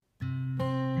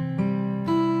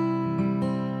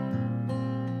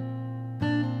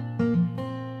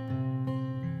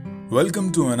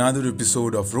Welcome to another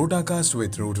episode of Rotacast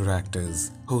with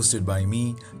Rotaractors, hosted by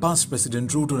me, past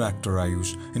President Rotaractor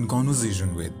Ayush, in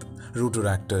conversation with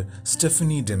Rotaractor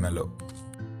Stephanie D'mello.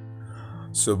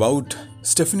 So about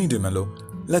Stephanie D'mello,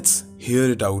 let's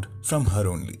hear it out from her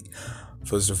only.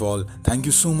 First of all, thank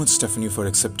you so much, Stephanie, for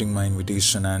accepting my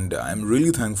invitation, and I'm really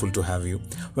thankful to have you.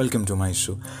 Welcome to my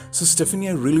show. So, Stephanie,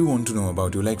 I really want to know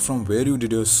about you, like from where you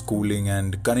did your schooling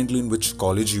and currently in which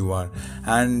college you are,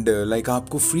 and like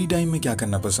आपको free time में क्या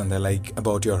करना पसंद है, like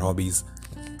about your hobbies.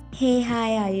 Hey,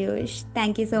 hi Ayush.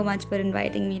 Thank you so much for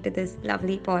inviting me to this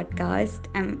lovely podcast.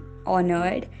 I'm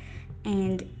honored.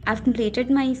 And I've completed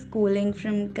my schooling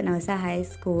from Kanasa High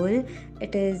School.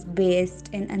 It is based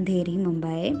in Andheri,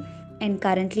 Mumbai. And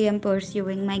currently I'm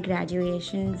pursuing my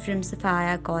graduation from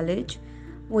Sophia College,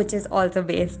 which is also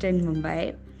based in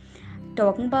Mumbai.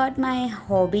 Talking about my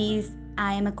hobbies,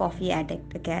 I am a coffee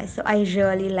addict, okay? So I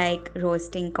really like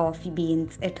roasting coffee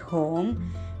beans at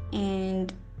home.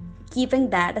 And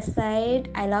keeping that aside,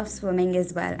 I love swimming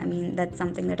as well. I mean, that's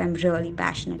something that I'm really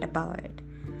passionate about.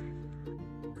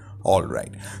 All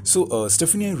right. So,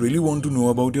 Stephanie, I really want to know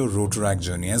about your Rotaract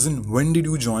journey. As in, when did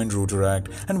you join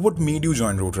Rotaract and what made you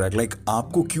join Rotaract? Like,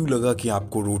 आपको क्यों लगा कि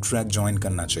आपको Rotaract join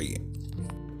करना चाहिए?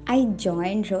 I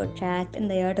joined Rotaract in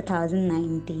the year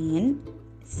 2019.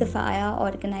 Sophia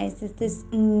organizes this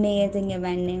amazing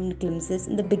event named Glimpses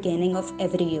in the beginning of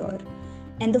every year.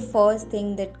 And the first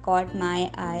thing that caught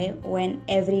my eye when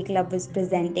every club was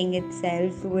presenting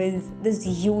itself was this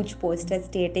huge poster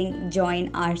stating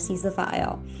Join RC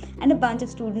Sophia. And a bunch of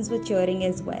students were cheering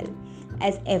as well.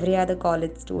 As every other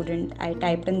college student, I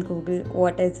typed in Google,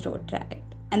 what is Rotaract?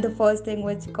 And the first thing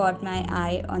which caught my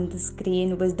eye on the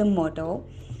screen was the motto,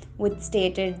 which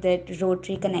stated that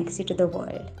Rotary connects you to the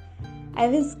world. I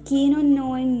was keen on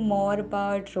knowing more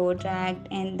about Rotaract,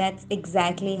 and that's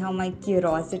exactly how my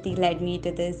curiosity led me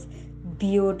to this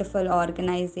beautiful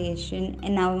organization,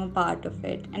 and now I'm a part of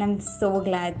it. And I'm so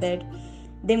glad that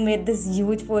they made this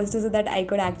huge poster so that I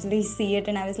could actually see it,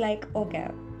 and I was like, okay,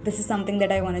 this is something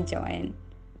that I want to join.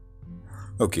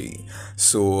 Okay,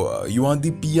 so you are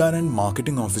the PR and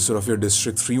marketing officer of your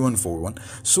district 3141.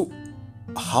 So,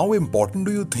 how important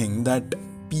do you think that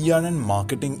PR and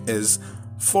marketing is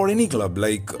for any club?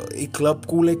 Like एक club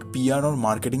को like PR और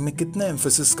marketing में कितना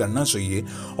emphasis करना चाहिए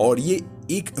और ये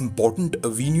एक important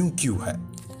avenue क्यों है?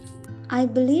 I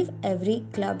believe every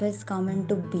club has come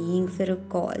into being for a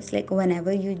cause. Like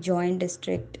whenever you join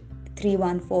district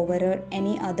 314 or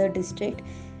any other district,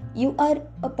 you are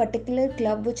a particular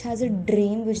club which has a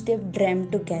dream which they've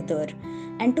dreamt together.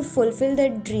 And to fulfill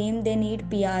that dream, they need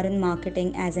PR and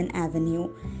marketing as an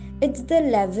avenue. It's the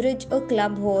leverage a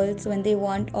club holds when they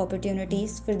want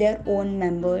opportunities for their own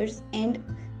members and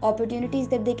opportunities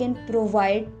that they can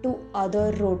provide to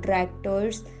other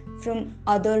Rotaractors from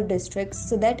other districts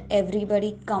so that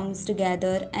everybody comes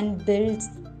together and builds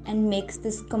and makes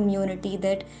this community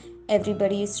that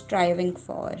everybody is striving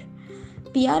for.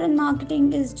 PR and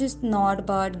marketing is just not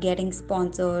about getting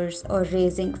sponsors or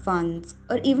raising funds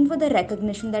or even for the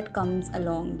recognition that comes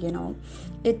along.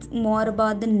 It's more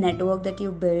about the network that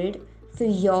you build for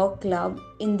your club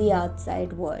in the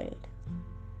outside world.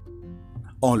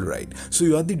 Alright, so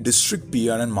you are the district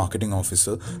PR and marketing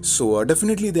officer. So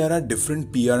definitely there are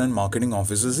different PR and marketing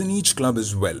officers in each club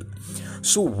as well.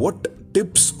 So what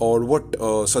tips or what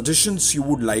suggestions you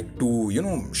would like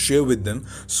to share with them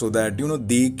so that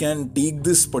they can take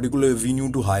this particular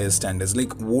avenue to higher standards?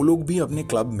 Like वो लोग भी अपने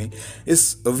club में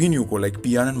इस avenue को like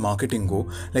PR and marketing को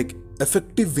like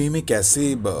effective way में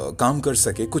कैसे काम कर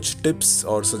सके, कुछ tips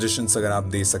और suggestions अगर आप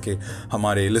दे सके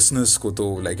हमारे listeners को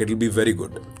तो like it will be very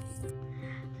good.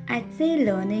 I'd say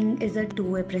learning is a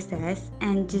two-way process,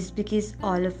 and just because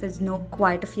all of us know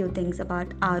quite a few things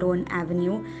about our own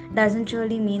avenue doesn't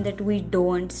really mean that we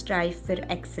don't strive for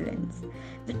excellence.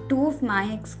 The two of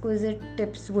my exquisite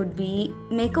tips would be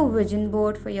make a vision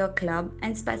board for your club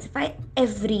and specify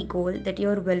every goal that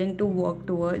you're willing to work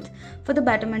towards for the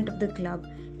betterment of the club.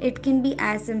 It can be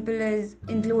as simple as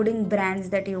including brands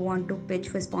that you want to pitch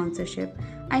for sponsorship.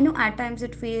 I know at times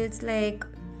it feels like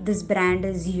this brand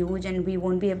is huge and we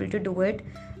won't be able to do it,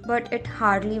 but it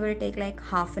hardly will take like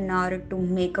half an hour to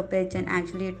make a pitch and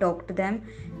actually talk to them.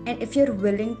 And if you're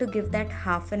willing to give that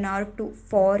half an hour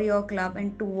for your club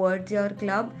and towards your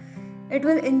club, it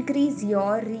will increase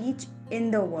your reach in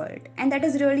the world, and that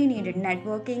is really needed.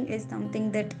 Networking is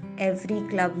something that every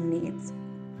club needs.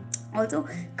 Also,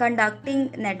 conducting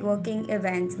networking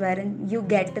events wherein you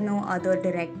get to know other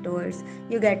directors,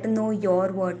 you get to know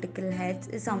your vertical heads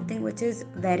is something which is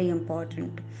very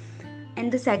important.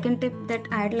 And the second tip that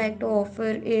I'd like to offer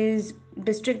is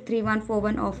District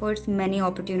 3141 offers many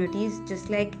opportunities just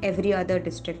like every other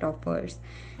district offers.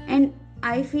 And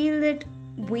I feel that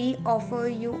we offer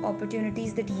you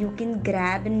opportunities that you can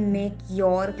grab and make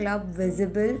your club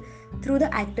visible through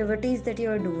the activities that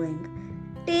you're doing.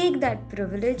 Take that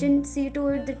privilege and see to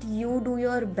it that you do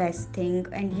your best thing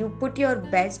and you put your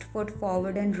best foot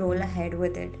forward and roll ahead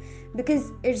with it,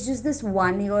 because it's just this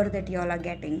 1 year that y'all are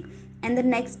getting, and the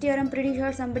next year I'm pretty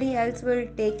sure somebody else will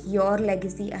take your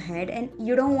legacy ahead, and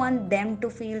you don't want them to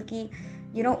feel ki,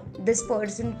 this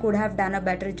person could have done a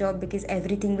better job because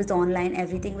everything was online,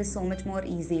 everything was so much more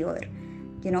easier.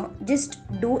 Just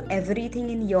do everything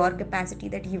in your capacity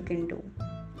that you can do.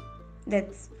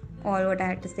 That's all what I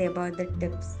had to say about the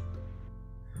tips.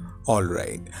 All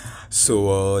right.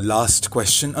 So, last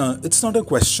question. It's not a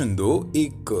question though.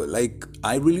 Like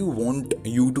I really want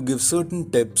you to give certain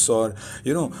tips or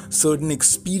certain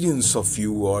experience of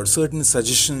you or certain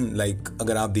suggestion. Like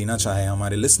अगर आप देना चाहें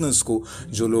हमारे listeners को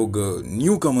जो लोग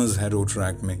newcomers हैं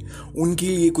Rotaract में, उनके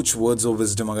लिए कुछ words of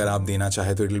wisdom अगर आप देना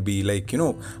चाहें तो it'll be like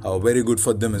very good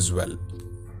for them as well.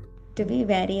 To be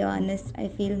very honest, I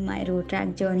feel my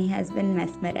Rotaract journey has been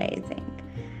mesmerizing.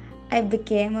 I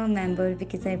became a member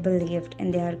because I believed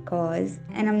in their cause,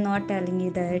 and I'm not telling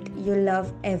you that you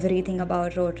love everything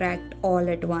about Rotaract all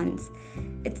at once.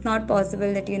 It's not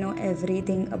possible that you know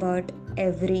everything about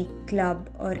every club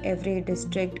or every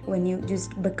district when you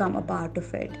just become a part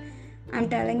of it. I'm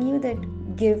telling you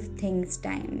that give things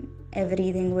time.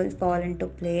 Everything will fall into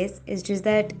place. It's just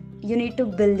that you need to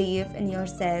believe in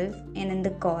yourself and in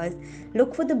the cause.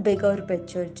 Look for the bigger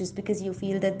picture. Just because you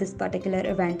feel that this particular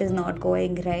event is not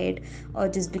going right, or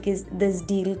just because this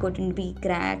deal couldn't be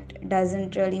cracked,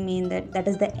 doesn't really mean that that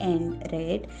is the end,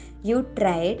 right? You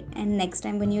tried, and next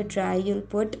time when you try, you'll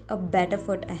put a better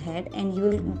foot ahead and you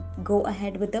will go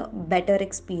ahead with a better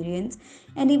experience.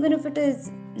 And even if it is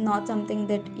not something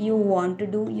that you want to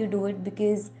do, you do it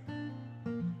because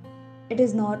it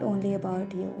is not only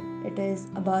about you, it is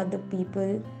about the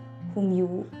people whom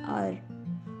you are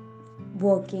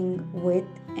working with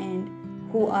and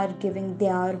who are giving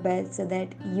their best so that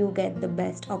you get the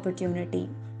best opportunity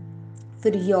for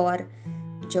your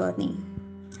journey.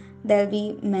 There'll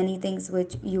be many things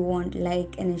which you won't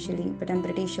like initially, but I'm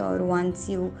pretty sure once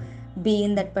you be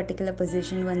in that particular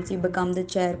position, once you become the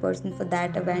chairperson for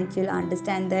that event, you'll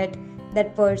understand that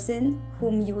that person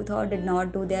whom you thought did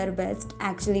not do their best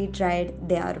actually tried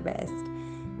their best.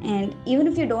 And even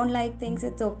if you don't like things,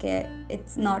 it's okay.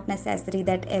 It's not necessary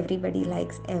that everybody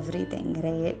likes everything,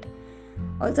 right?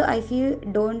 Also, I feel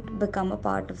don't become a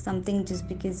part of something just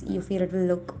because you feel it will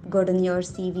look good on your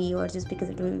CV or just because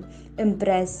it will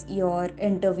impress your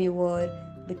interviewer,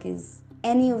 because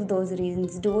any of those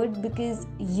reasons. Do it because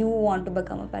you want to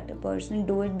become a better person.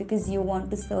 Do it because you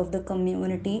want to serve the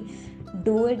community.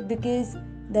 Do it because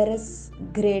there is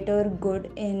greater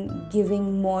good in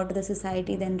giving more to the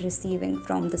society than receiving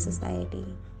from the society.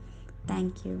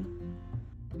 Thank you.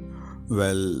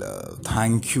 Well,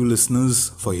 thank you, listeners,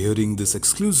 for hearing this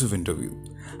exclusive interview.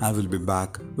 I will be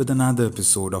back with another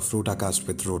episode of Rotacast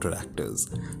with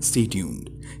Rotaractors. Stay tuned.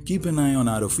 Keep an eye on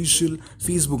our official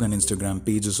Facebook and Instagram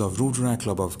pages of Rotaract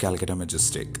Club of Calcutta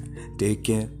Majestic. Take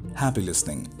care. Happy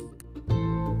listening.